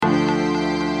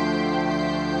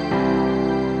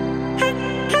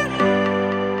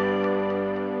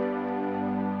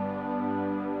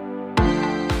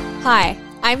Hi,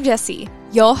 I'm Jessie,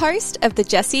 your host of the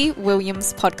Jessie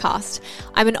Williams podcast.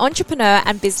 I'm an entrepreneur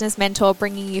and business mentor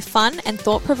bringing you fun and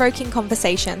thought-provoking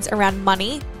conversations around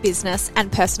money, business,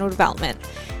 and personal development.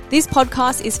 This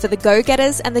podcast is for the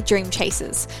go-getters and the dream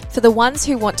chasers, for the ones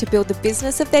who want to build the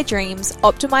business of their dreams,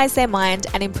 optimize their mind,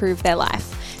 and improve their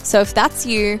life. So if that's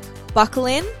you, buckle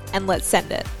in and let's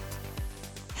send it.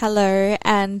 Hello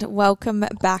and welcome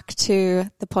back to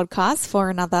the podcast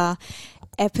for another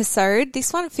episode.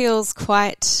 This one feels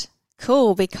quite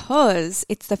cool because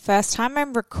it's the first time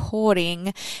I'm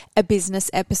recording a business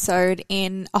episode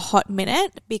in a hot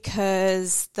minute,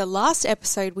 because the last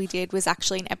episode we did was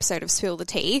actually an episode of Spill the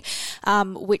Tea,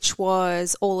 which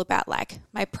was all about like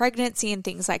my pregnancy and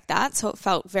things like that. So it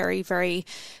felt very, very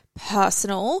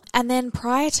personal. And then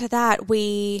prior to that,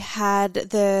 we had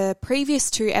the previous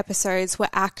two episodes were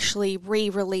actually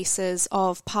re-releases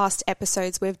of past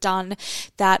episodes we've done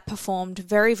that performed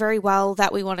very, very well,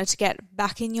 that we wanted to get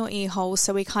back in your ear holes.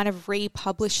 So we kind of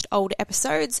republished old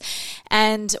episodes.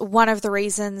 And one of the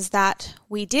reasons that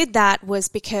we did that was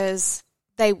because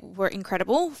they were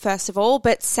incredible, first of all,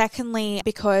 but secondly,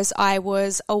 because I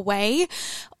was away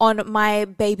on my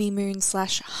baby moon /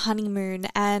 honeymoon.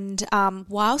 And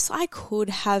whilst I could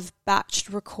have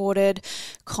batched recorded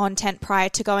content prior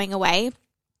to going away,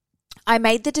 I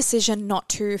made the decision not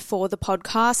to for the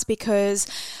podcast because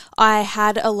I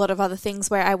had a lot of other things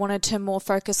where I wanted to more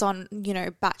focus on,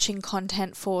 batching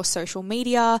content for social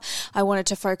media. I wanted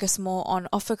to focus more on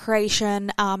offer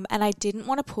creation, and I didn't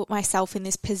want to put myself in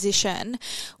this position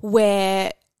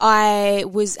where I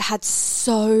had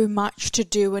so much to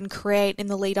do and create in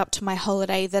the lead up to my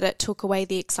holiday that it took away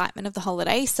the excitement of the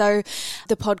holiday. So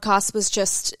the podcast was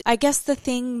just, I guess, the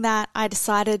thing that I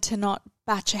decided to not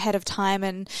batch ahead of time,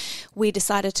 and we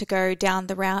decided to go down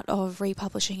the route of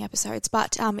republishing episodes.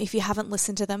 But if you haven't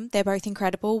listened to them, they're both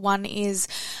incredible. One is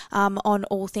on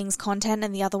all things content,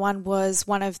 and the other one was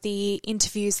one of the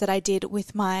interviews that I did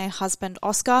with my husband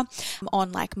Oscar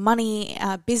on like money,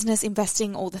 business,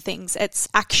 investing, all the things. It's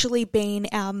actually been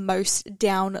our most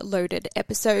downloaded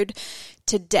episode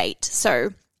to date,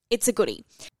 so it's a goodie.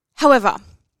 However,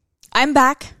 I'm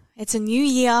back. It's a new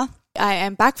year. I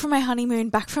am back from my honeymoon,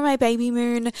 back from my baby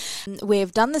moon.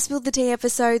 We've done the Spill the Tea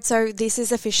episode, so this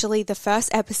is officially the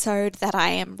first episode that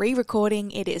I am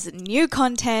re-recording. It is new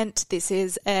content. This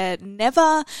is a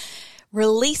never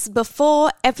released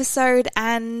before episode,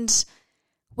 and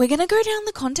we're going to go down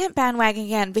the content bandwagon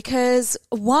again because,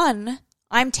 one,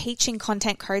 I'm teaching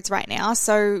content codes right now,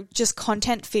 so just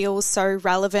content feels so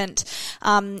relevant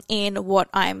in what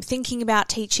I'm thinking about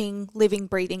teaching, living,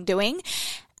 breathing, doing.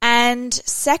 And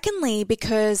secondly,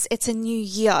 because it's a new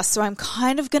year, so I'm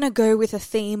kind of going to go with a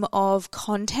theme of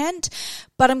content,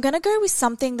 but I'm going to go with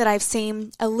something that I've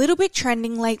seen a little bit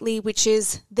trending lately, which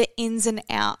is the ins and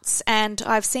outs. And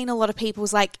I've seen a lot of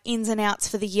people's like ins and outs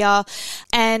for the year,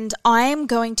 and I'm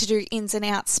going to do ins and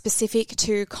outs specific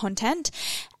to content,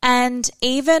 and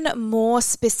even more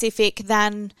specific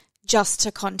than just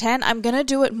to content. I'm going to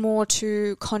do it more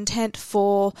to content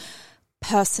for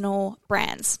personal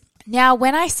brands. Now,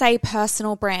 when I say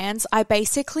personal brands, I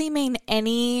basically mean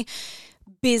any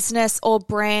business or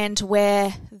brand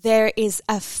where there is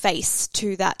a face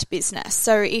to that business.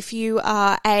 So if you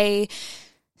are a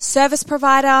service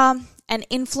provider, an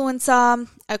influencer,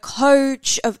 a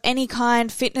coach of any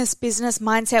kind, fitness, business,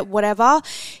 mindset, whatever,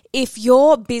 if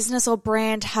your business or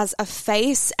brand has a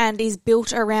face and is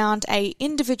built around a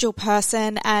individual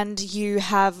person and you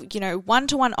have,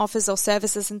 one-to-one offers or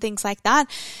services and things like that,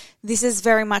 this is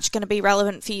very much going to be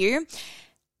relevant for you.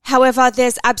 However,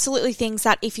 there's absolutely things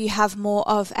that if you have more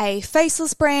of a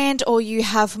faceless brand or you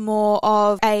have more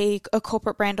of a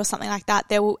corporate brand or something like that,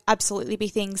 there will absolutely be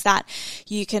things that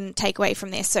you can take away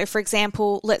from this. So for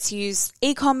example, let's use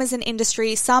e-com as an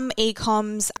industry. Some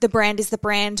e-coms, the brand is the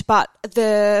brand, but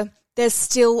there's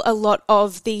still a lot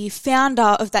of the founder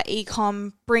of that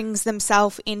e-com brings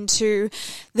themselves into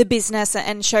the business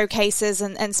and showcases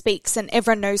and speaks, and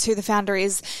everyone knows who the founder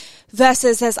is,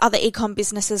 versus there's other e-com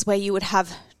businesses where you would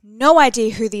have no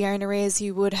idea who the owner is,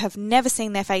 you would have never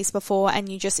seen their face before, and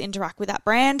you just interact with that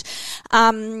brand.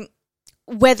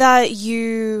 Whether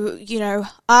you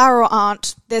are or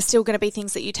aren't, there's still going to be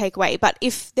things that you take away. But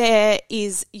if there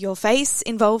is your face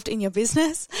involved in your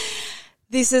business,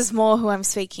 this is more who I'm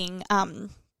speaking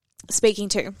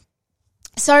to.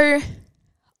 So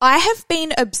I have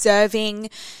been observing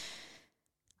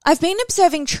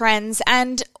trends,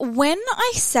 and when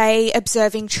I say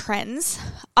observing trends,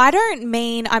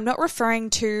 I'm not referring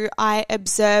to I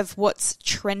observe what's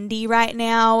trendy right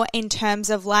now in terms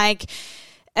of like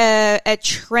a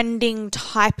trending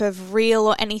type of reel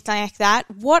or anything like that.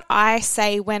 What I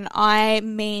say when I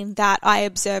mean that I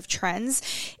observe trends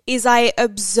is I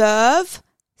observe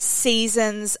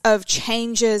seasons of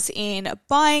changes in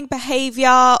buying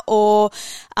behavior or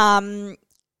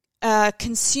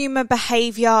consumer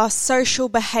behavior, social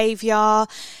behavior,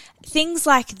 things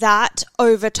like that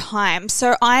over time.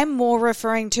 So I'm more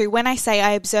referring to, when I say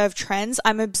I observe trends,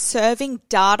 I'm observing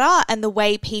data and the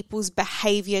way people's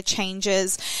behavior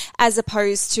changes, as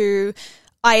opposed to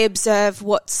I observe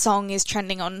what song is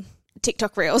trending on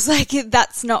TikTok Reels. Like,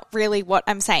 that's not really what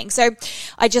I'm saying. So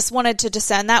I just wanted to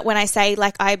discern that when I say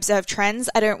like I observe trends.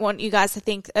 I don't want you guys to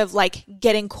think of like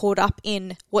getting caught up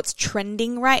in what's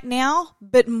trending right now,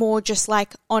 but more just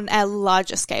like on a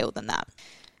larger scale than that.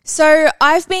 So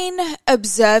I've been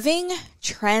observing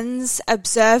trends,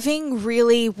 observing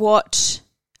really what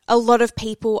a lot of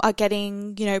people are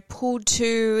getting, pulled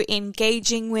to,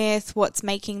 engaging with, what's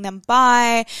making them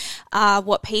buy,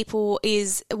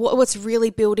 what's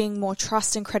really building more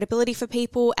trust and credibility for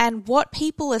people, and what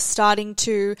people are starting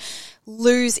to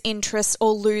lose interest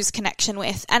or lose connection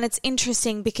with. And it's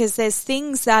interesting because there's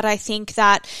things that I think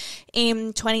that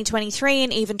in 2023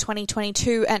 and even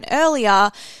 2022 and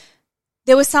earlier,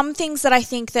 there were some things that I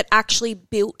think that actually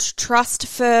built trust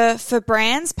for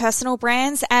brands, personal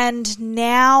brands, and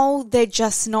now they're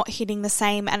just not hitting the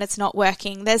same and it's not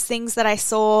working. There's things that I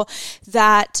saw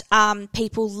that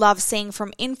people love seeing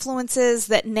from influencers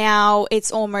that now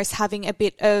it's almost having a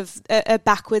bit of a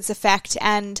backwards effect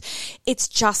and it's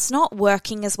just not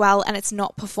working as well and it's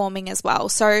not performing as well.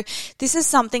 So this is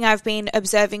something I've been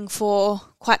observing for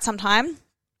quite some time.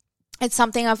 It's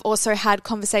something I've also had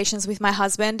conversations with my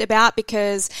husband about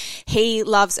because he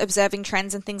loves observing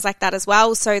trends and things like that as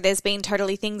well. So there's been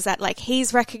totally things that like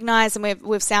he's recognized and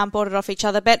we've soundboarded off each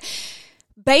other. But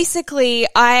basically,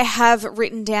 I have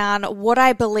written down what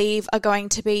I believe are going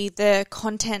to be the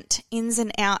content ins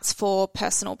and outs for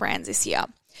personal brands this year.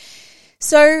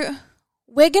 So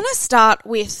we're going to start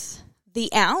with the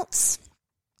outs.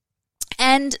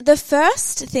 And the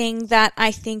first thing that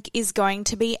I think is going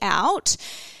to be out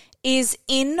is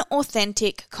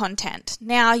inauthentic content.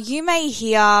 Now, you may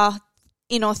hear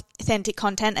inauthentic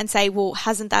content and say, well,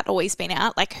 hasn't that always been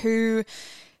out? Like, who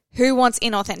wants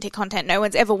inauthentic content? No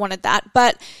one's ever wanted that.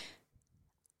 But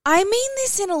I mean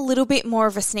this in a little bit more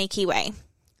of a sneaky way.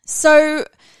 So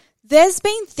there's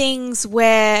been things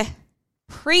where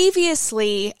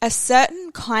previously a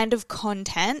certain kind of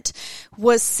content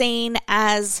was seen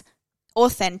as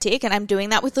authentic, and I'm doing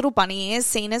that with little bunny ears,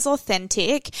 seen as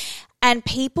authentic, and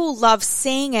people love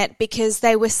seeing it because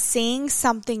they were seeing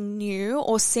something new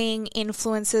or seeing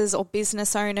influencers or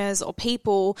business owners or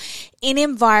people in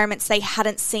environments they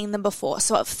hadn't seen them before.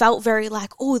 So it felt very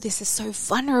like, oh, this is so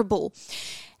vulnerable.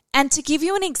 And to give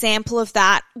you an example of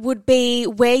that would be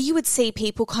where you would see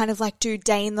people kind of like do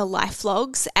day in the life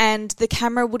vlogs and the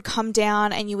camera would come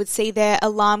down and you would see their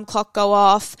alarm clock go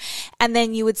off and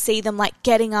then you would see them like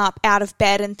getting up out of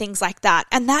bed and things like that.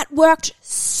 And that worked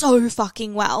so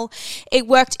fucking well. It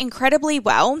worked incredibly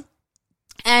well.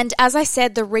 And as I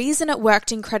said, the reason it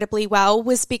worked incredibly well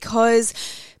was because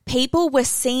people were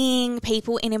seeing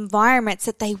people in environments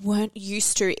that they weren't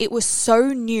used to. It was so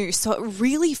new. So it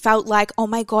really felt like, oh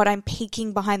my God, I'm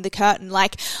peeking behind the curtain.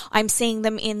 Like I'm seeing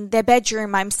them in their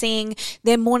bedroom. I'm seeing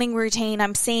their morning routine.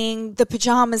 I'm seeing the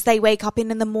pajamas they wake up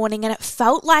in the morning. And it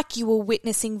felt like you were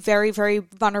witnessing very, very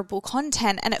vulnerable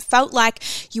content. And it felt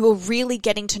like you were really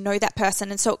getting to know that person.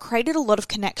 And so it created a lot of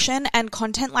connection, and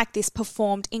content like this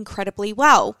performed incredibly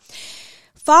well.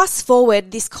 Fast forward,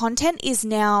 this content is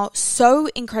now so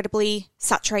incredibly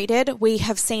saturated. We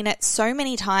have seen it so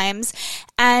many times,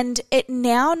 and it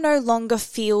now no longer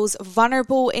feels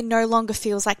vulnerable. It no longer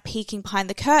feels like peeking behind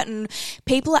the curtain.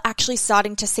 People are actually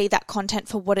starting to see that content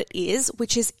for what it is,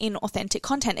 which is inauthentic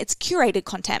content. It's curated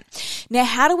content. Now,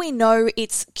 how do we know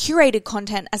it's curated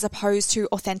content as opposed to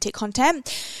authentic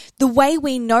content? The way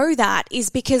we know that is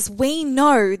because we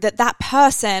know that that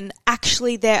person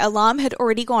actually, their alarm had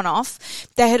already gone off.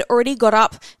 They had already got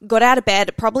up, got out of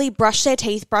bed, probably brushed their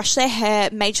teeth, brushed their hair,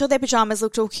 made sure their pajamas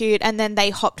looked all cute, and then they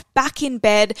hopped back in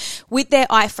bed with their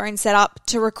iPhone set up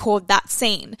to record that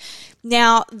scene.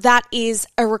 Now, that is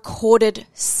a recorded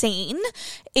scene.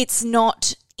 It's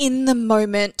not in the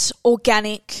moment,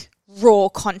 organic, raw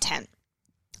content.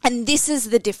 And this is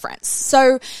the difference.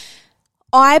 So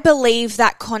I believe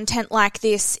that content like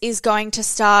this is going to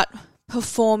start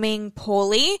performing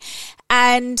poorly,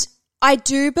 and I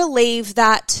do believe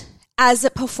that as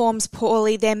it performs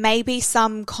poorly, there may be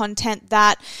some content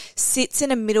that sits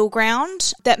in a middle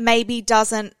ground that maybe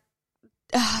doesn't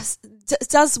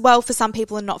does well for some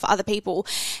people and not for other people.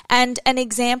 And an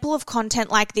example of content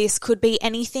like this could be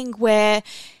anything where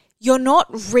you're not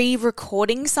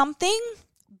re-recording something,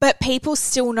 but people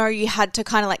still know you had to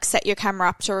kind of like set your camera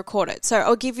up to record it. So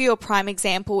I'll give you a prime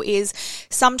example is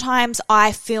sometimes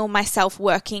I film myself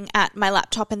working at my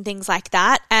laptop and things like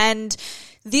that. And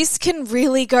this can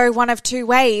really go one of two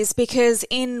ways, because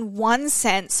in one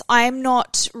sense, I'm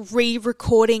not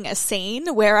re-recording a scene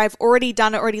where I've already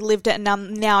done it, already lived it, and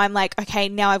now I'm like, okay,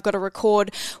 now I've got to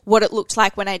record what it looked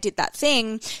like when I did that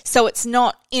thing. So it's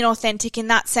not inauthentic in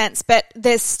that sense, but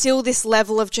there's still this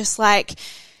level of just like,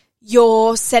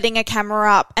 you're setting a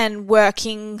camera up and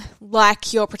working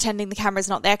like you're pretending the camera's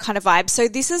not there kind of vibe. So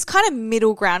this is kind of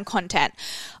middle ground content.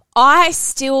 I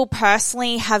still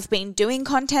personally have been doing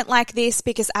content like this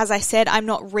because, as I said, I'm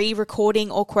not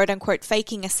re-recording or quote-unquote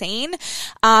faking a scene.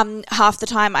 Half the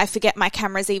time I forget my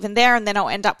camera's even there, and then I'll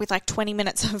end up with like 20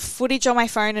 minutes of footage on my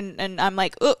phone, and I'm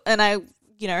like, and I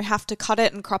have to cut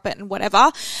it and crop it and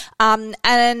whatever.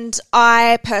 And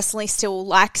I personally still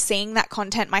like seeing that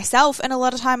content myself, and a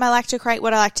lot of time I like to create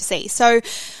what I like to see. So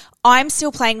I'm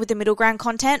still playing with the middle ground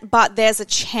content, but there's a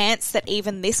chance that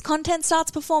even this content starts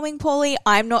performing poorly.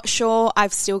 I'm not sure.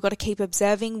 I've still got to keep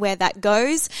observing where that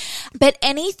goes. But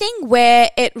anything where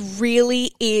it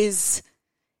really is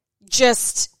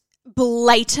just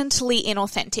blatantly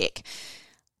inauthentic.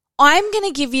 I'm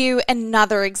going to give you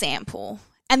another example.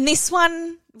 And this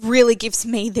one really gives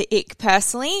me the ick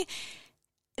personally.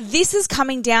 This is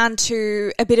coming down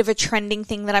to a bit of a trending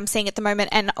thing that I'm seeing at the moment.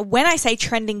 And when I say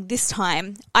trending this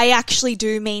time, I actually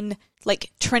do mean like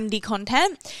trendy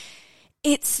content.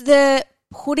 It's the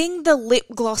putting the lip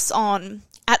gloss on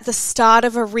at the start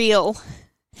of a reel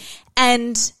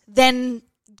and then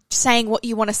saying what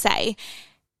you want to say.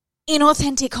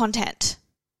 Inauthentic content.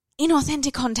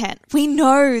 Inauthentic content. We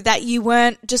know that you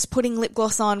weren't just putting lip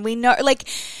gloss on. We know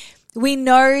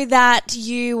that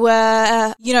you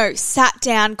were, sat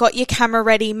down, got your camera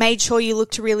ready, made sure you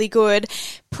looked really good,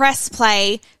 press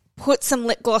play, put some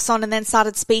lip gloss on, and then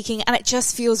started speaking, and it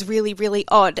just feels really, really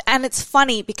odd. And it's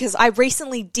funny because I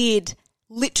recently did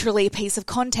literally a piece of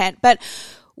content, but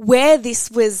where this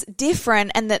was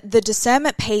different and the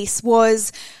discernment piece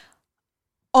was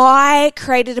I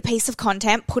created a piece of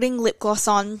content, putting lip gloss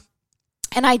on,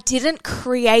 and I didn't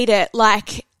create it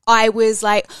like I was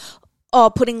like,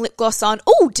 putting lip gloss on.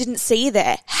 Oh, didn't see you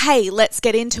there. Hey, let's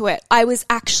get into it. I was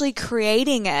actually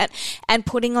creating it and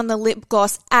putting on the lip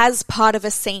gloss as part of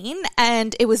a scene.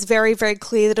 And it was very, very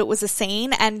clear that it was a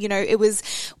scene. And, it was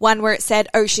one where it said,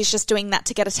 oh, she's just doing that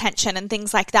to get attention and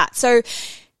things like that. So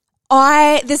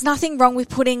there's nothing wrong with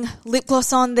putting lip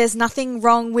gloss on. There's nothing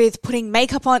wrong with putting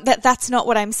makeup on. That's not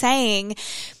what I'm saying.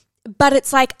 But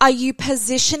it's like, are you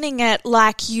positioning it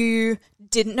like you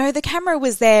didn't know the camera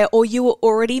was there, or you were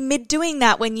already mid doing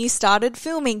that when you started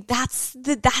filming?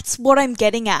 That's what I'm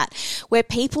getting at, where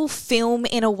people film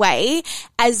in a way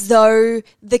as though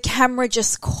the camera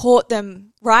just caught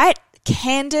them, right?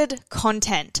 Candid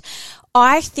content.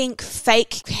 I think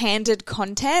fake candid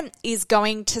content is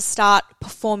going to start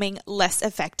performing less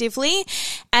effectively,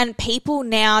 and people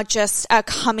now just are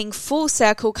coming full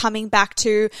circle, coming back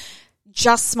to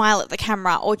just smile at the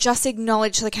camera, or just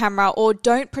acknowledge the camera, or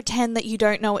don't pretend that you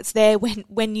don't know it's there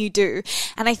when you do.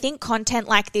 And I think content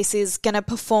like this is going to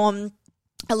perform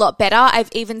a lot better. I've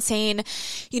even seen,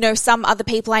 some other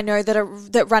people I know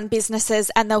that run businesses,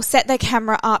 and they'll set their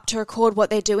camera up to record what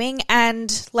they're doing,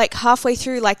 and like halfway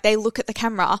through, like they look at the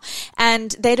camera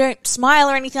and they don't smile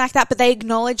or anything like that, but they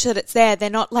acknowledge that it's there. They're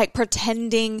not like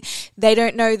pretending they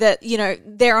don't know that,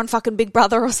 they're on fucking Big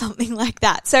Brother or something like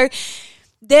that. So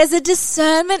there's a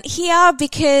discernment here,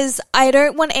 because I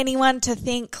don't want anyone to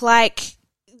think like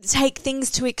take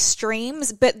things to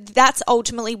extremes, but that's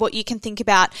ultimately what you can think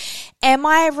about. Am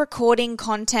I recording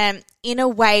content in a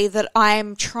way that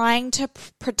I'm trying to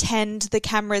pretend the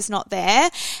camera's not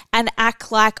there and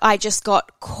act like I just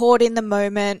got caught in the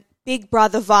moment, Big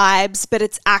Brother vibes, but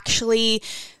it's actually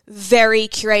very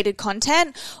curated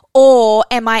content? Or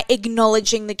am I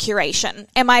acknowledging the curation?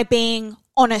 Am I being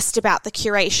honest about the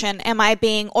curation? Am I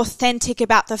being authentic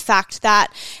about the fact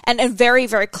that, and very,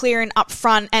 very clear and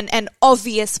upfront and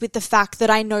obvious with the fact that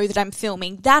I know that I'm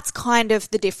filming? That's kind of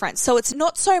the difference. So it's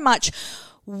not so much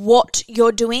what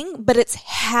you're doing, but it's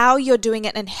how you're doing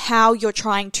it and how you're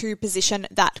trying to position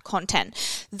that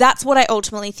content. That's what I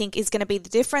ultimately think is going to be the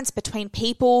difference between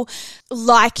people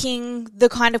liking the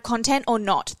kind of content or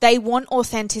not. They want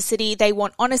authenticity, they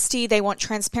want honesty, they want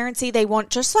transparency, they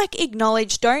want just like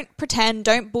acknowledge, don't pretend,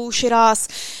 don't bullshit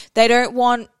us. They don't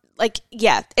want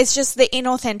it's just the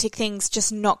inauthentic thing's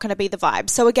just not going to be the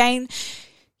vibe. So again,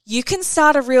 you can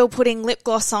start a reel putting lip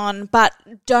gloss on, but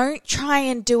don't try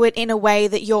and do it in a way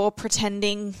that you're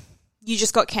pretending you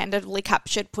just got candidly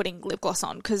captured putting lip gloss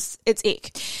on, because it's ick.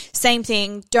 Same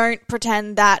thing. Don't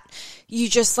pretend that you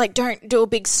just like don't do a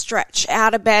big stretch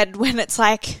out of bed when it's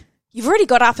like you've already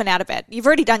got up and out of bed. You've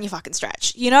already done your fucking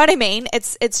stretch. You know what I mean?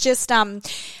 It's just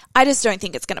I just don't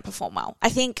think it's going to perform well. I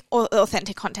think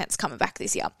authentic content's coming back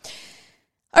this year.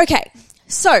 Okay,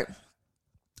 so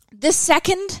the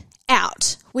second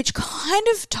out, which kind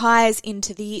of ties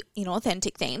into the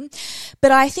inauthentic theme,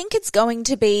 but I think it's going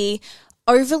to be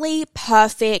overly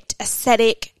perfect,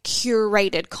 aesthetic,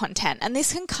 curated content. And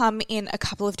this can come in a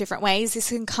couple of different ways. This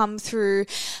can come through,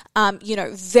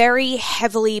 very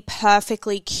heavily,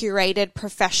 perfectly curated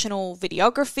professional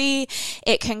videography.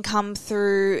 It can come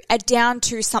through down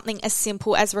to something as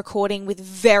simple as recording with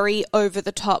very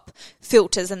over-the-top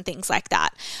filters and things like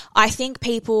that. I think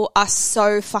people are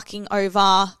so fucking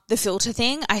over the filter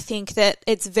thing. I think that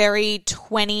it's very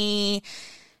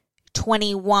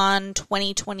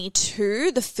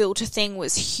 2022, the filter thing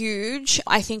was huge.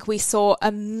 I think we saw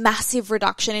a massive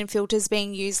reduction in filters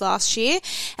being used last year,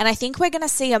 and I think we're going to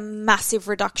see a massive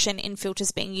reduction in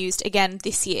filters being used again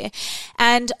this year.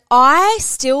 And I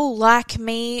still like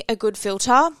me a good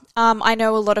filter. I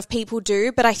know a lot of people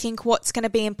do, but I think what's going to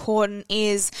be important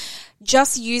is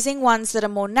just using ones that are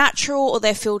more natural, or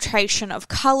their filtration of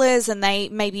colors and they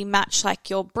maybe match like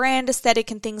your brand aesthetic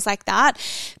and things like that.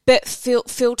 But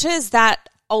filters that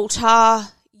alter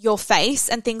your face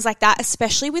and things like that,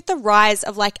 especially with the rise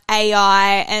of like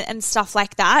AI and stuff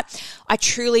like that, I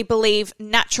truly believe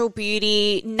natural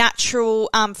beauty, natural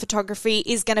photography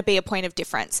is going to be a point of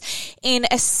difference. In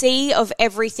a sea of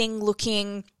everything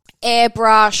looking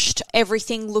airbrushed,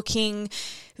 everything looking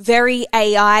very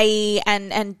AI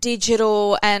and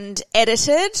digital and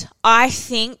edited, I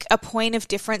think a point of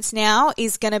difference now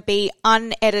is going to be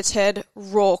unedited,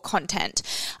 raw content.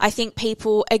 I think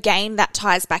people, again, that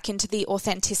ties back into the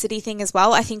authenticity thing as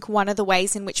well. I think one of the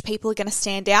ways in which people are going to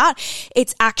stand out,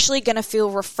 it's actually going to feel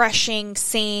refreshing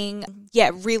seeing,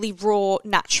 really raw,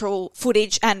 natural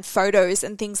footage and photos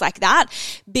and things like that,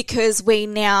 because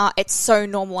it's so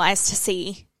normalized to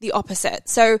see the opposite.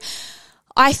 So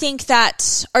I think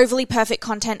that overly perfect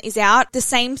content is out. The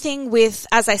same thing with,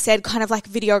 as I said, kind of like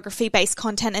videography-based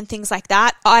content and things like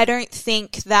that. I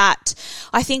think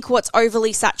what's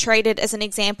overly saturated, as an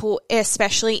example,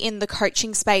 especially in the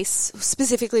coaching space,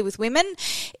 specifically with women,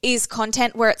 is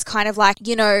content where it's kind of like,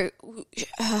 kind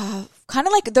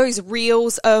of like those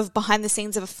reels of behind the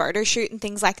scenes of a photo shoot and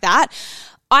things like that.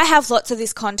 I have lots of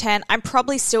this content. I'm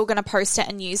probably still going to post it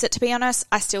and use it, to be honest.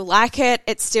 I still like it.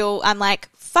 I'm like,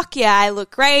 fuck yeah, I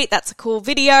look great. That's a cool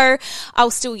video.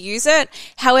 I'll still use it.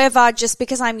 However, just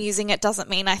because I'm using it doesn't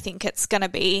mean I think it's going to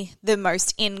be the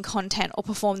most in content or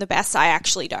perform the best. I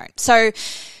actually don't. So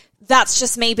that's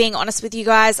just me being honest with you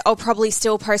guys. I'll probably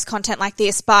still post content like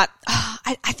this, but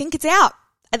I think it's out.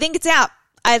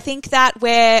 I think that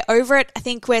we're over it. I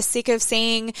think we're sick of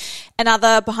seeing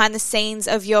another behind the scenes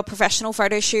of your professional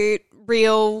photo shoot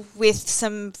reel with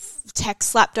some text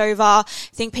slapped over. I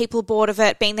think people are bored of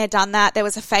it. Been there, done that. There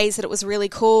was a phase that it was really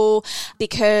cool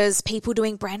because people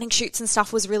doing branding shoots and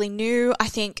stuff was really new. I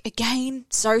think, again,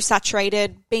 so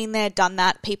saturated. Been there, done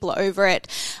that. People are over it.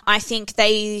 I think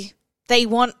they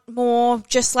want more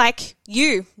just like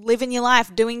you, living your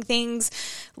life, doing things,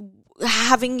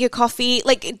 having your coffee,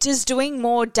 like just doing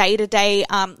more day-to-day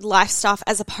life stuff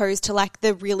as opposed to like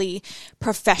the really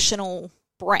professional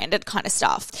branded kind of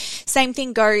stuff. Same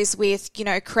thing goes with,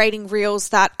 creating reels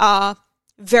that are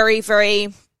very,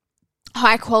 very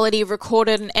high quality,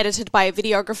 recorded and edited by a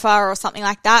videographer or something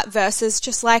like that, versus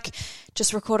just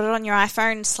record it on your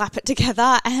iPhone, slap it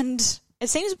together, and it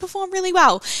seems to perform really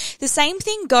well. The same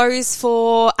thing goes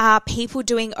for people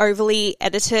doing overly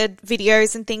edited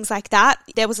videos and things like that.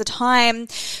 There was a time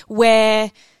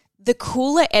where the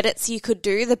cooler edits you could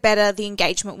do, the better the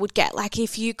engagement would get. Like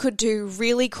if you could do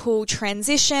really cool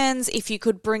transitions, if you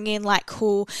could bring in like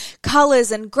cool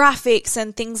colors and graphics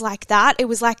and things like that, it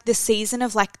was like the season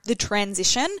of like the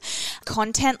transition.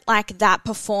 Content like that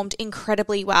performed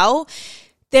incredibly well.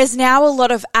 There's now a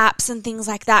lot of apps and things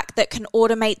like that can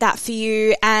automate that for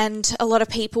you, and a lot of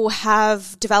people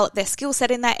have developed their skill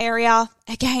set in that area.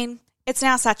 Again, it's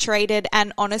now saturated,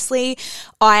 and honestly,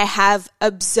 I have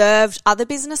observed other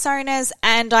business owners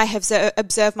and I have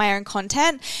observed my own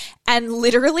content, and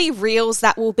literally reels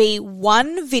that will be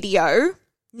one video,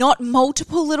 not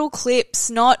multiple little clips,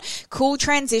 not cool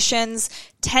transitions,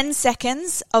 10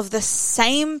 seconds of the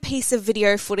same piece of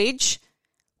video footage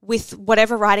with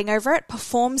whatever writing over it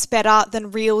performs better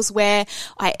than Reels where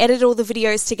I edit all the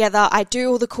videos together, I do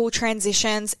all the cool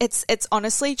transitions. It's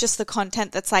honestly just the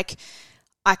content that's like,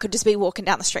 I could just be walking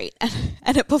down the street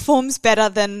and it performs better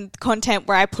than content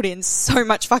where I put in so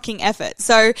much fucking effort.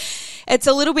 So it's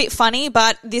a little bit funny,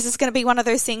 but this is going to be one of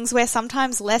those things where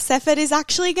sometimes less effort is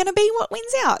actually going to be what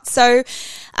wins out. So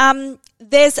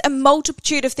there's a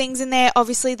multitude of things in there.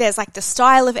 Obviously, there's like the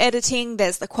style of editing,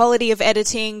 there's the quality of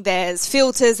editing, there's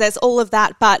filters, there's all of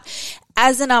that. But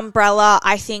as an umbrella,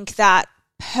 I think that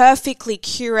perfectly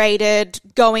curated,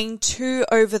 going too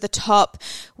over the top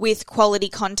with quality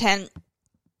content,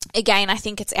 again, I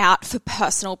think it's out for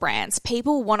personal brands.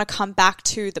 People want to come back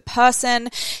to the person.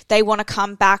 They want to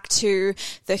come back to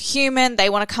the human. They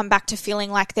want to come back to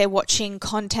feeling like they're watching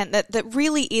content that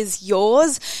really is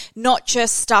yours, not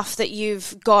just stuff that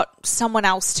you've got someone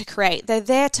else to create. They're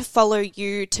there to follow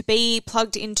you, to be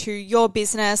plugged into your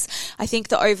business. I think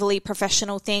the overly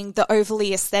professional thing, the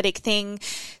overly aesthetic thing,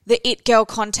 the it girl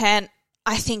content,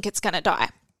 I think it's going to die,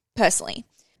 personally.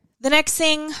 The next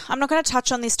thing, I'm not going to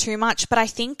touch on this too much, but I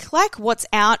think like what's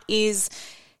out is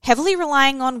heavily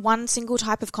relying on one single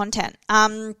type of content.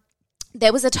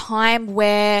 There was a time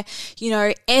where,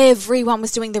 everyone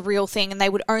was doing the reel thing and they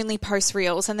would only post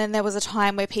reels. And then there was a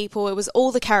time where it was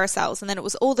all the carousels and then it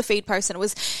was all the feed posts and it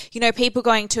was, people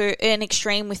going to an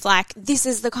extreme with like, this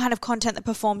is the kind of content that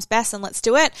performs best and let's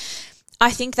do it.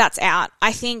 I think that's out.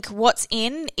 I think what's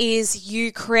in is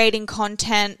you creating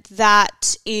content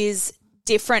that is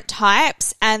different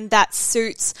types and that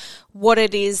suits what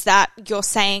it is that you're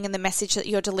saying and the message that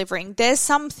you're delivering. There's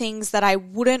some things that I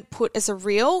wouldn't put as a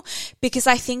reel because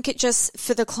I think it just,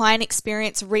 for the client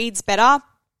experience, reads better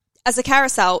as a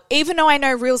carousel. Even though I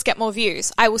know reels get more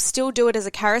views, I will still do it as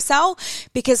a carousel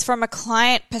because from a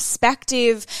client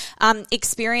perspective,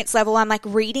 experience level, I'm like,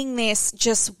 reading this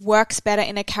just works better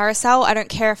in a carousel. I don't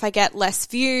care if I get less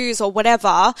views or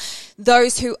whatever.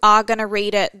 Those who are going to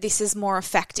read it, this is more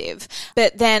effective.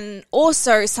 But then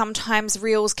also sometimes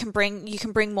reels you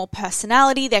can bring more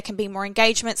personality. There can be more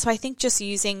engagement. So I think just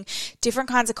using different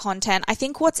kinds of content. I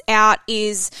think what's out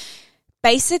is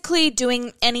basically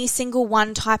doing any single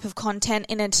one type of content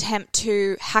in an attempt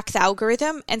to hack the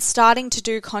algorithm and starting to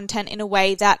do content in a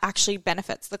way that actually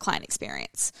benefits the client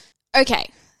experience. Okay,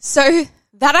 so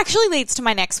that actually leads to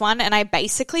my next one, and I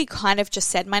basically kind of just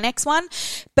said my next one,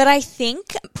 but I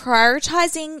think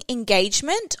prioritizing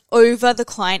engagement over the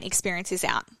client experience is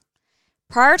out.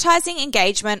 Prioritizing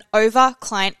engagement over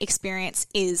client experience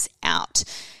is out.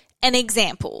 An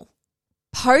example,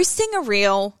 posting a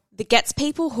reel that gets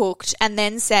people hooked and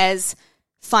then says,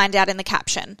 find out in the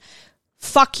caption,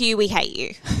 fuck you, we hate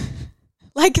you.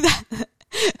 Like that.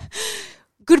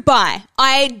 Goodbye.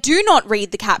 I do not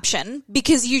read the caption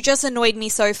because you just annoyed me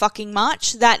so fucking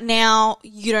much that now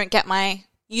you don't get my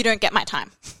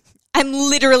time. I'm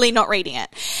literally not reading it.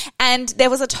 And there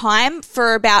was a time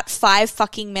for about 5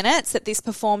 fucking minutes that this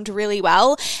performed really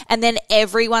well. And then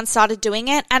everyone started doing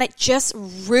it and it just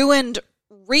ruined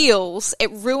Reels.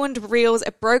 It ruined Reels.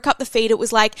 It broke up the feed. It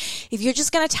was like, if you're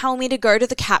just going to tell me to go to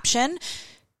the caption,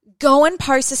 go and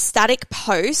post a static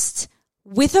post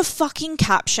with a fucking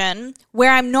caption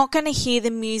where I'm not going to hear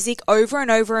the music over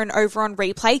and over and over on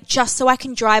replay just so I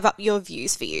can drive up your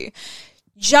views for you.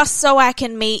 Just so I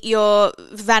can meet your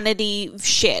vanity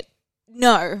shit.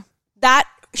 No, that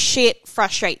shit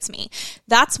frustrates me.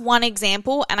 That's one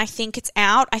example and I think it's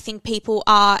out. I think people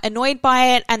are annoyed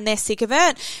by it and they're sick of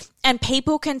it. And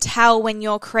people can tell when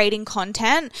you're creating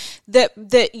content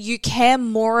that you care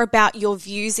more about your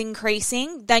views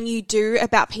increasing than you do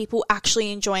about people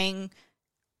actually enjoying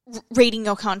reading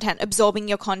your content, absorbing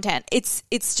your content. It's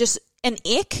just an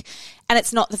ick and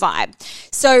it's not the vibe.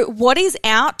 So what is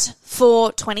out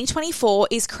for 2024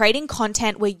 is creating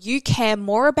content where you care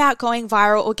more about going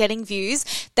viral or getting views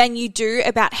than you do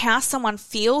about how someone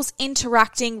feels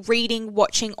interacting, reading,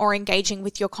 watching, or engaging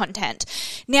with your content.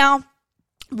 Now,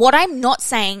 what I'm not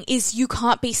saying is you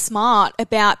can't be smart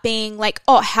about being like,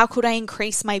 oh, how could I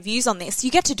increase my views on this?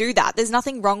 You get to do that. There's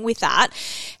nothing wrong with that.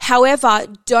 However,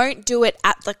 don't do it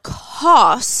at the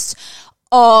cost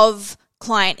of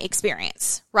client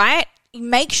experience, right?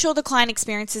 Make sure the client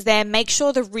experience is there. Make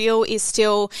sure the reel is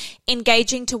still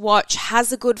engaging to watch,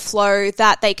 has a good flow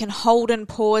that they can hold and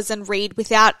pause and read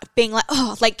without being like,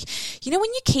 oh, like, when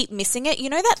you keep missing it,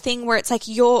 that thing where it's like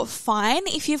you're fine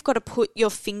if you've got to put your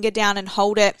finger down and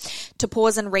hold it to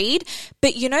pause and read.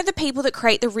 But the people that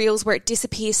create the reels where it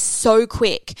disappears so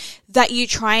quick that you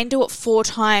try and do it 4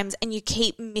 times and you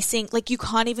keep missing, like you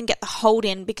can't even get the hold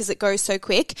in because it goes so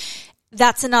quick.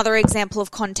 that's another example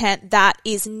of content that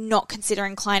is not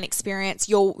considering client experience.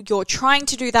 You're trying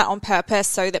to do that on purpose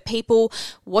so that people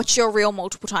watch your reel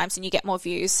multiple times and you get more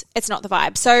views. It's not the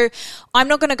vibe. So I'm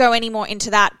not going to go any more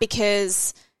into that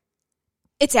because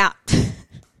it's out.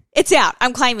 It's out.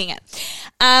 I'm claiming it.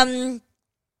 And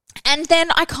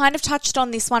then I kind of touched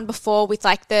on this one before with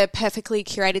like the perfectly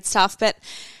curated stuff, but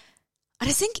I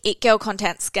just think It Girl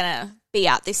content's going to be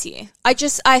out this year. I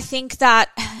think that,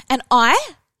 and I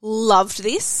loved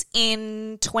this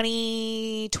in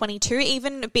 2022,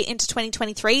 even a bit into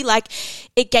 2023. Like,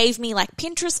 it gave me like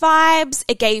Pinterest vibes.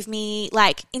 It gave me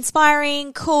like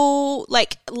inspiring, cool,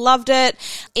 like loved it.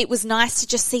 It was nice to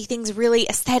just see things really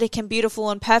aesthetic and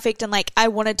beautiful and perfect. And like, I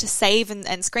wanted to save and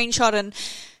screenshot, and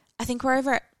I think we're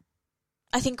over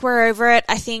it.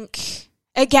 I think,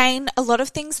 again, a lot of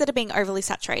things that are being overly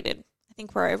saturated. I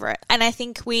think we're over it. And I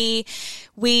think we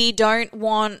don't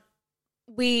want,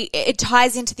 it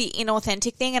ties into the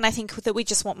inauthentic thing, and I think that we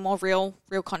just want more real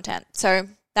content. So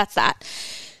that's that.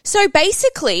 So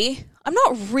basically, I'm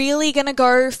not really going to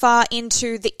go far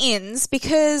into the ins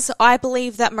because I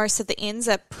believe that most of the ins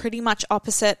are pretty much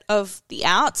opposite of the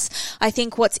outs. I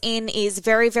think what's in is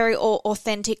very, very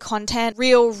authentic content,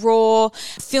 real, raw,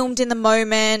 filmed in the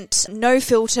moment, no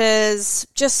filters,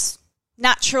 just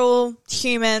natural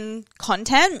human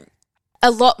content.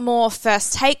 A lot more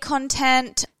first take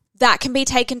content. That can be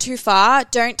taken too far.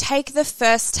 Don't take the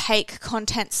first take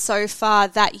content so far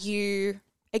that you,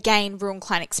 again, ruin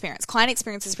client experience. Client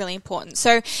experience is really important.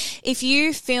 So if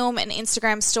you film an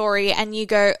Instagram story and you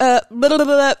go,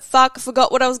 fuck,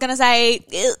 forgot what I was going to say,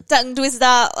 tongue twister,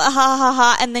 ha ha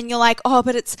ha, and then you're like, oh,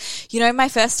 but it's, my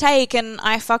first take and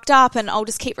I fucked up and I'll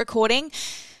just keep recording.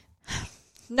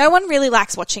 No one really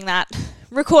likes watching that.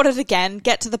 Record it again,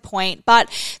 get to the point. But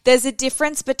there's a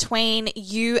difference between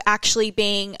you actually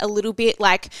being a little bit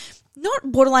like,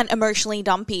 not borderline emotionally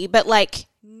dumpy, but like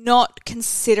not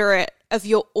considerate of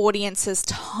your audience's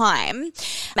time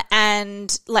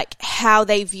and like how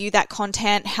they view that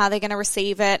content, how they're going to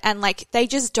receive it. And like, they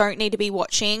just don't need to be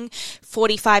watching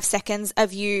 45 seconds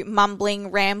of you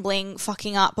mumbling, rambling,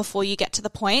 fucking up before you get to the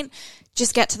point.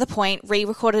 Just get to the point,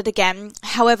 re-record it again.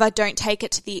 However, don't take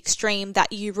it to the extreme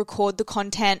that you record the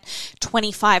content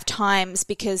 25 times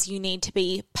because you need to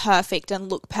be perfect and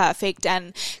look perfect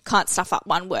and can't stuff up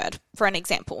one word, for an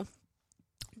example.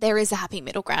 There is a happy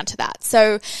middle ground to that.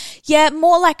 So yeah,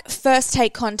 more like first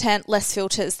take content, less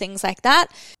filters, things like that.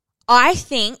 I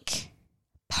think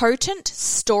potent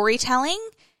storytelling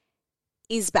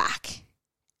is back.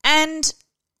 And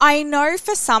I know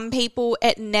for some people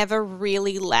it never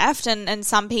really left, and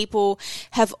some people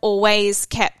have always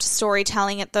kept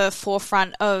storytelling at the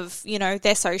forefront of,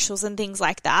 their socials and things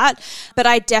like that. But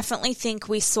I definitely think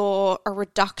we saw a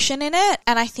reduction in it,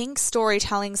 and I think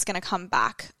storytelling is going to come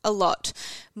back a lot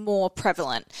more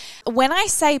prevalent. When I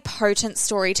say potent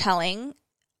storytelling,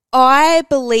 I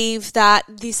believe that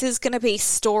this is going to be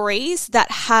stories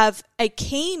that have a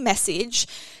key message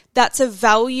that's of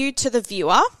value to the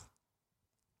viewer,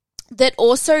 that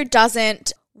also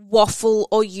doesn't waffle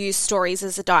or use stories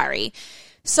as a diary.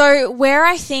 So where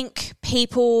I think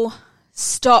people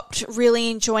stopped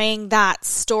really enjoying that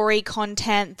story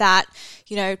content, that,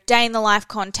 day in the life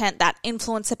content, that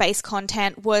influencer-based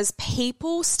content, was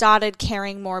people started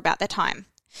caring more about their time.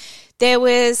 There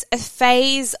was a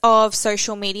phase of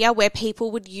social media where people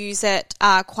would use it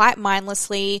quite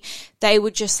mindlessly. They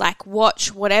would just like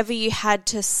watch whatever you had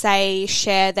to say,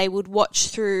 share. They would watch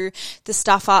through the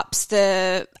stuff ups,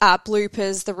 the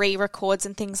bloopers, the re-records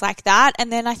and things like that.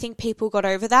 And then I think people got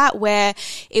over that, where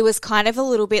it was kind of a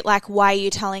little bit like, why are you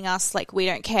telling us like we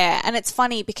don't care? And it's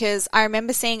funny because I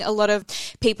remember seeing a lot of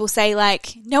people say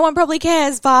like, no one probably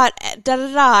cares, but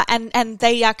da-da-da. And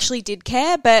they actually did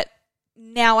care, but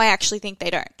now I actually think they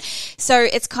don't. So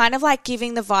it's kind of like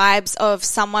giving the vibes of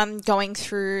someone going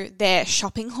through their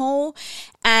shopping haul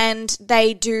and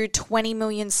they do 20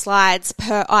 million slides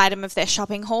per item of their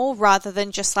shopping haul rather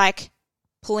than just like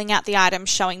pulling out the item,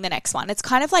 showing the next one. It's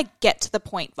kind of like get to the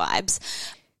point vibes.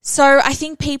 So I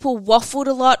think people waffled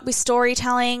a lot with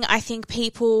storytelling. I think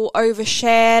people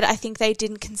overshared. I think they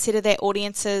didn't consider their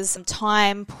audience's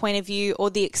time, point of view,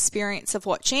 or the experience of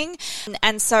watching.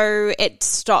 And so it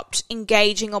stopped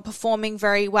engaging or performing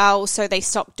very well. So they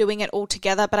stopped doing it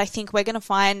altogether. But I think we're going to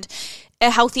find a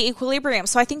healthy equilibrium.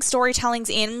 So I think storytelling's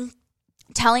in.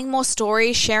 Telling more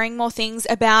stories, sharing more things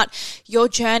about your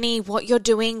journey, what you're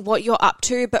doing, what you're up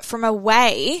to, but from a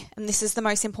way, and this is the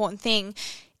most important thing,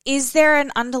 is there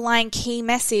an underlying key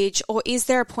message, or is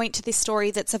there a point to this story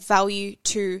that's of value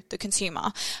to the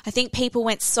consumer? I think people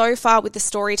went so far with the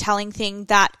storytelling thing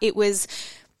that it was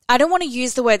I don't want to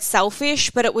use the word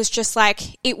selfish, but it was just like,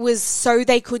 it was so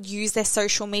they could use their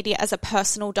social media as a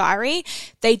personal diary.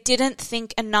 They didn't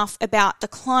think enough about the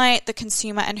client, the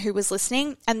consumer, and who was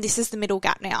listening. And this is the middle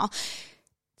gap now.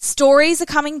 Stories are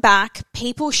coming back.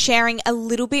 People sharing a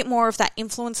little bit more of that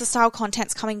influencer style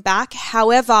content's coming back.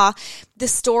 However, the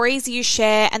stories you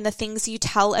share and the things you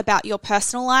tell about your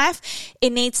personal life,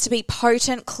 it needs to be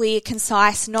potent, clear,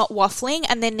 concise, not waffling,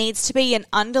 and there needs to be an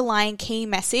underlying key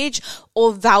message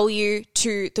or value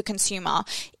to the consumer.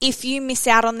 If you miss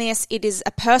out on this, it is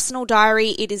a personal diary.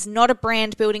 It is not a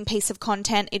brand building piece of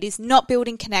content. It is not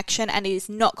building connection, and it is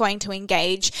not going to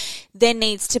engage. There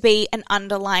needs to be an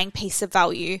underlying piece of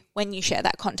value when you share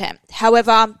that content.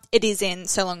 However, it is in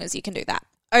so long as you can do that.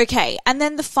 Okay, and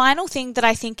then the final thing that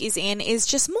I think is in is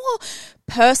just more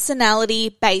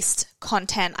personality-based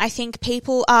content. I think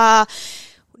people are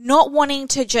not wanting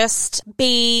to just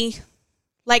be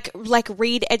like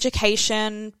read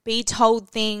education, be told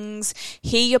things,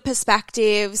 hear your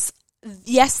perspectives.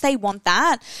 Yes, they want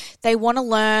that. They want to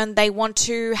learn. They want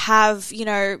to have,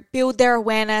 build their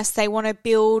awareness. They want to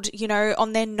build,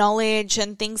 on their knowledge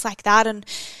and things like that and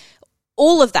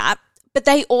all of that. But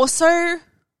they also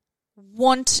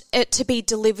want it to be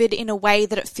delivered in a way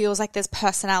that it feels like there's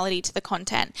personality to the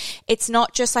content. It's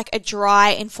not just like a dry,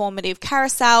 informative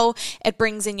carousel. It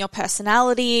brings in your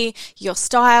personality, your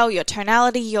style, your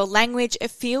tonality, your language.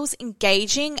 It feels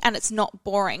engaging and it's not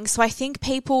boring. So I think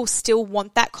people still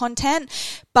want that content,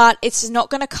 but it's not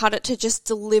going to cut it to just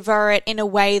deliver it in a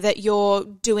way that you're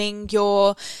doing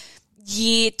your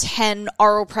year 10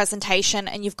 oral presentation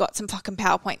and you've got some fucking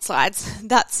PowerPoint slides.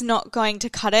 That's not going to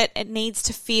cut it. It needs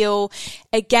to feel,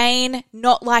 again,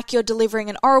 not like you're delivering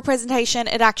an oral presentation.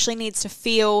 It actually needs to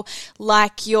feel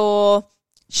like you're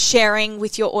sharing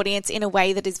with your audience in a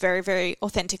way that is very, very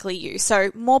authentically you.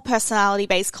 So more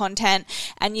personality-based content,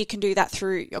 and you can do that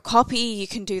through your copy. You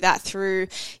can do that through,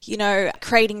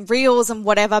 creating reels and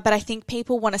whatever. But I think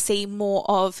people want to see more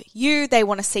of you. They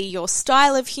want to see your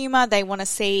style of humor. They want to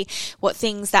see what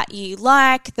things that you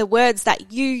like, the words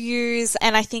that you use.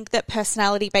 And I think that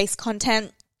personality-based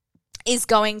content is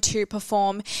going to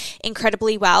perform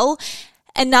incredibly well.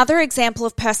 Another example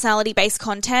of personality-based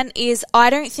content is I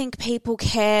don't think people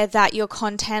care that your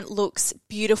content looks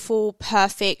beautiful,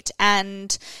 perfect,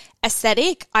 and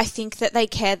aesthetic. I think that they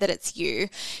care that it's you.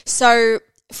 So,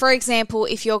 for example,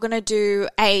 if you're going to do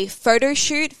a photo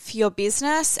shoot for your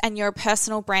business and you're a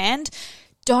personal brand,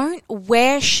 don't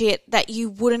wear shit that you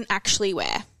wouldn't actually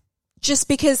wear. Just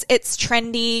because it's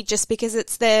trendy, just because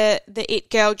it's the it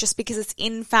girl, just because it's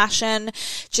in fashion,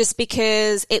 just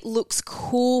because it looks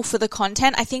cool for the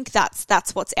content. I think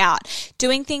that's what's out.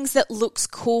 Doing things that looks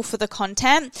cool for the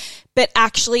content, but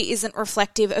actually isn't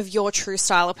reflective of your true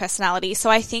style or personality.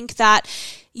 So I think that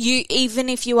even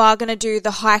if you are going to do the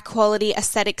high quality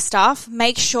aesthetic stuff,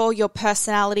 make sure your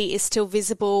personality is still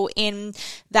visible in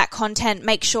that content.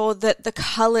 Make sure that the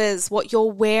colors, what you're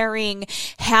wearing,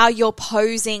 how you're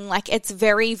posing, like it's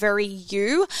very, very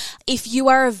you. If you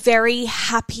are a very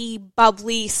happy,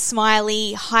 bubbly,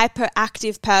 smiley,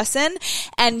 hyperactive person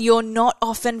and you're not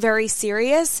often very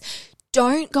serious,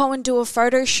 don't go and do a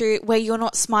photo shoot where you're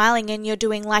not smiling and you're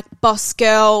doing like boss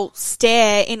girl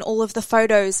stare in all of the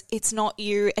photos. It's not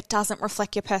you. It doesn't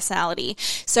reflect your personality.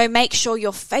 So make sure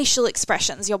your facial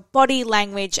expressions, your body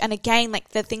language, and again, like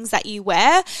the things that you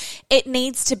wear, it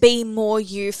needs to be more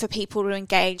you for people to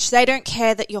engage. They don't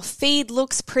care that your feed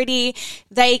looks pretty.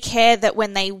 They care that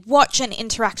when they watch and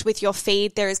interact with your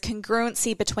feed, there is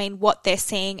congruency between what they're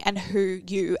seeing and who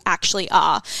you actually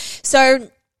are. So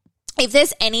if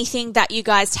there's anything that you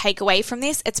guys take away from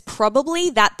this, it's probably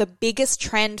that the biggest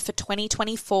trend for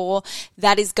 2024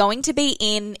 that is going to be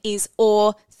in is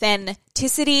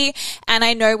authenticity. And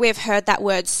I know we've heard that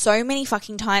word so many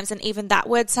fucking times and even that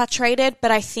word saturated,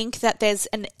 but I think that there's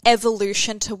an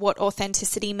evolution to what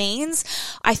authenticity means.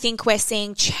 I think we're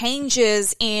seeing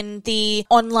changes in the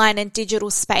online and digital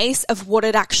space of what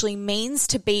it actually means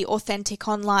to be authentic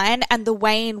online, and the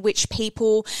way in which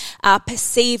people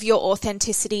perceive your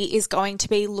authenticity is going to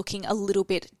be looking a little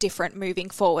bit different moving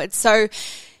forward. So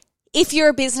if you're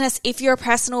a business, if you're a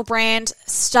personal brand,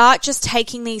 start just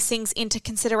taking these things into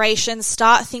consideration.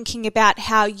 Start thinking about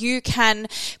how you can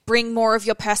bring more of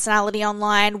your personality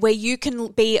online, where you can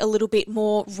be a little bit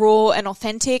more raw and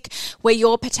authentic, where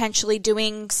you're potentially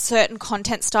doing certain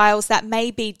content styles that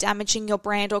may be damaging your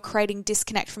brand or creating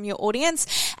disconnect from your audience,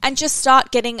 and just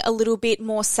start getting a little bit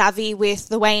more savvy with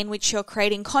the way in which you're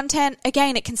creating content.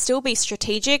 Again, it can still be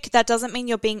strategic. That doesn't mean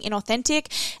you're being inauthentic.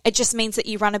 It just means that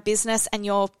you run a business and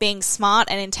you're being being smart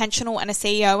and intentional and a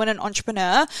CEO and an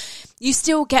entrepreneur, you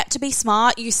still get to be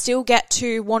smart. You still get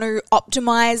to want to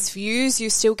optimize views. You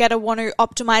still get to want to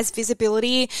optimize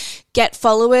visibility, get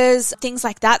followers, things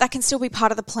like that. That can still be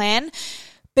part of the plan.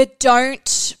 But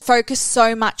don't focus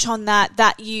so much on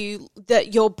that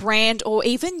your brand or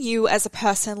even you as a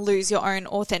person lose your own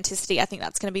authenticity. I think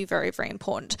that's going to be very, very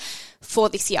important for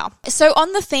this year. So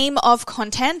on the theme of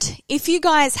content, if you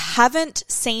guys haven't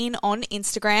seen on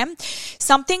Instagram,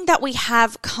 something that we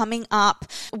have coming up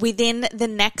within the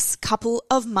next couple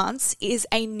of months is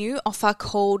a new offer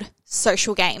called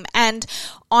Social Game. And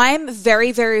I'm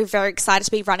very, very, very excited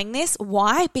to be running this.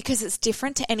 Why? Because it's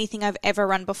different to anything I've ever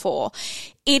run before.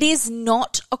 It is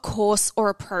not a course or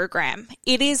a program.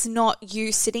 It is not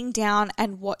you sitting down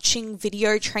and watching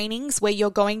video trainings where you're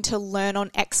going to learn on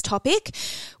X topic.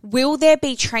 Will there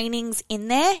be trainings in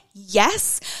there?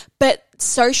 Yes. But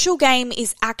Social Game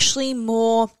is actually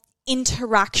more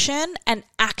interaction and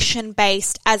action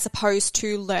based as opposed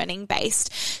to learning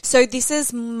based. So this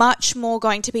is much more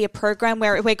going to be a program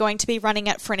where we're going to be running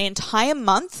it for an entire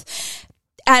month.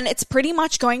 And it's pretty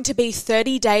much going to be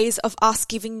 30 days of us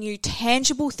giving you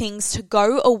tangible things to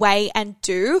go away and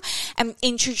do and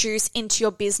introduce into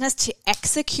your business to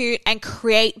execute and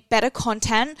create better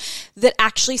content that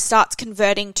actually starts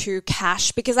converting to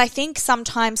cash. Because I think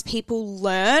sometimes people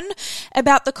learn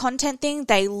about the content thing.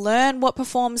 They learn what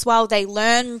performs well. They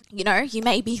learn, you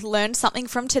maybe learned something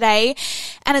from today.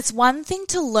 And it's one thing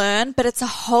to learn, but it's a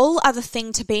whole other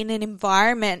thing to be in an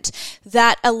environment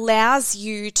that allows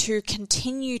you to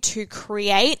continue to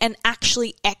create and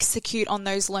actually execute on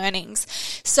those learnings.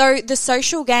 So the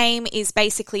Social Game is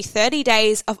basically 30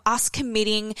 days of us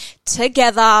committing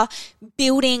together,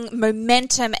 building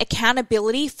momentum,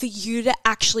 accountability for you to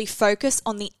actually focus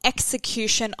on the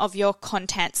execution of your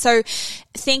content. So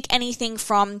think anything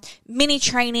from mini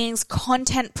trainings,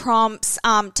 content prompts,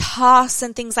 tasks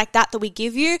and things like that we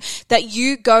give you that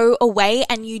you go away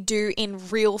and you do in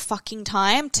real fucking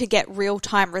time to get real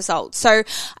time results. So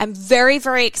I'm very,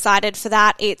 very excited for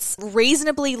that. It's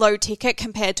reasonably low ticket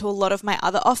compared to a lot of my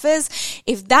other offers.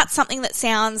 If that's something that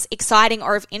sounds exciting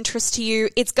or of interest to you,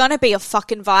 it's going to be a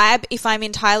fucking vibe. If I'm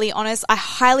entirely honest, I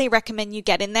highly recommend you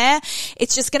get in there.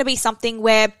 It's just going to be something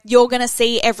where you're going to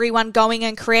see everyone going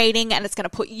and creating, and it's going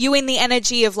to put you in the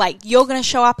energy of you're going to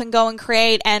show up and go and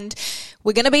create, and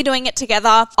we're going to be doing it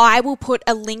together. I will put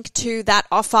a link to that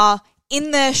offer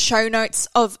in the show notes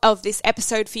of this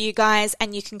episode for you guys,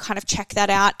 and you can kind of check that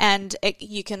out, and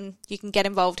you can get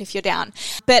involved if you're down.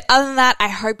 But other than that, I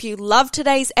hope you loved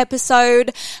today's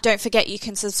episode. Don't forget you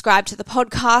can subscribe to the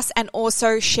podcast, and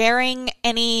also sharing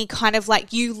any kind of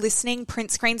you listening, print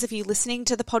screens of you listening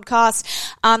to the podcast,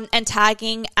 and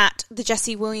tagging at the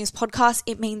Jessie Williams podcast.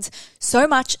 It means so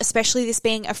much, especially this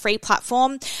being a free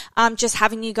platform. Just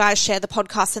having you guys share the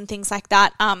podcast and things like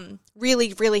that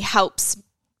really, really helps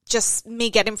just me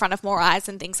get in front of more eyes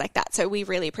and things like that. So we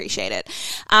really appreciate it.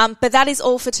 But that is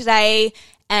all for today,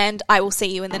 and I will see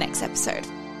you in the next episode.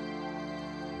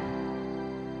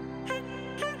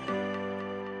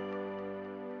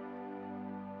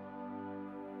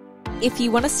 If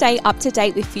you want to stay up to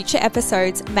date with future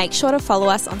episodes, make sure to follow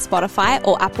us on Spotify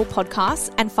or Apple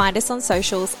Podcasts and find us on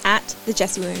socials at the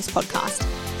Jessie Williams Podcast.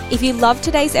 If you loved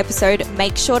today's episode,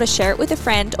 make sure to share it with a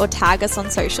friend or tag us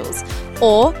on socials.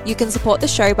 Or you can support the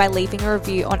show by leaving a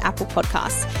review on Apple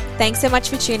Podcasts. Thanks so much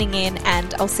for tuning in,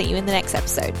 and I'll see you in the next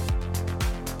episode.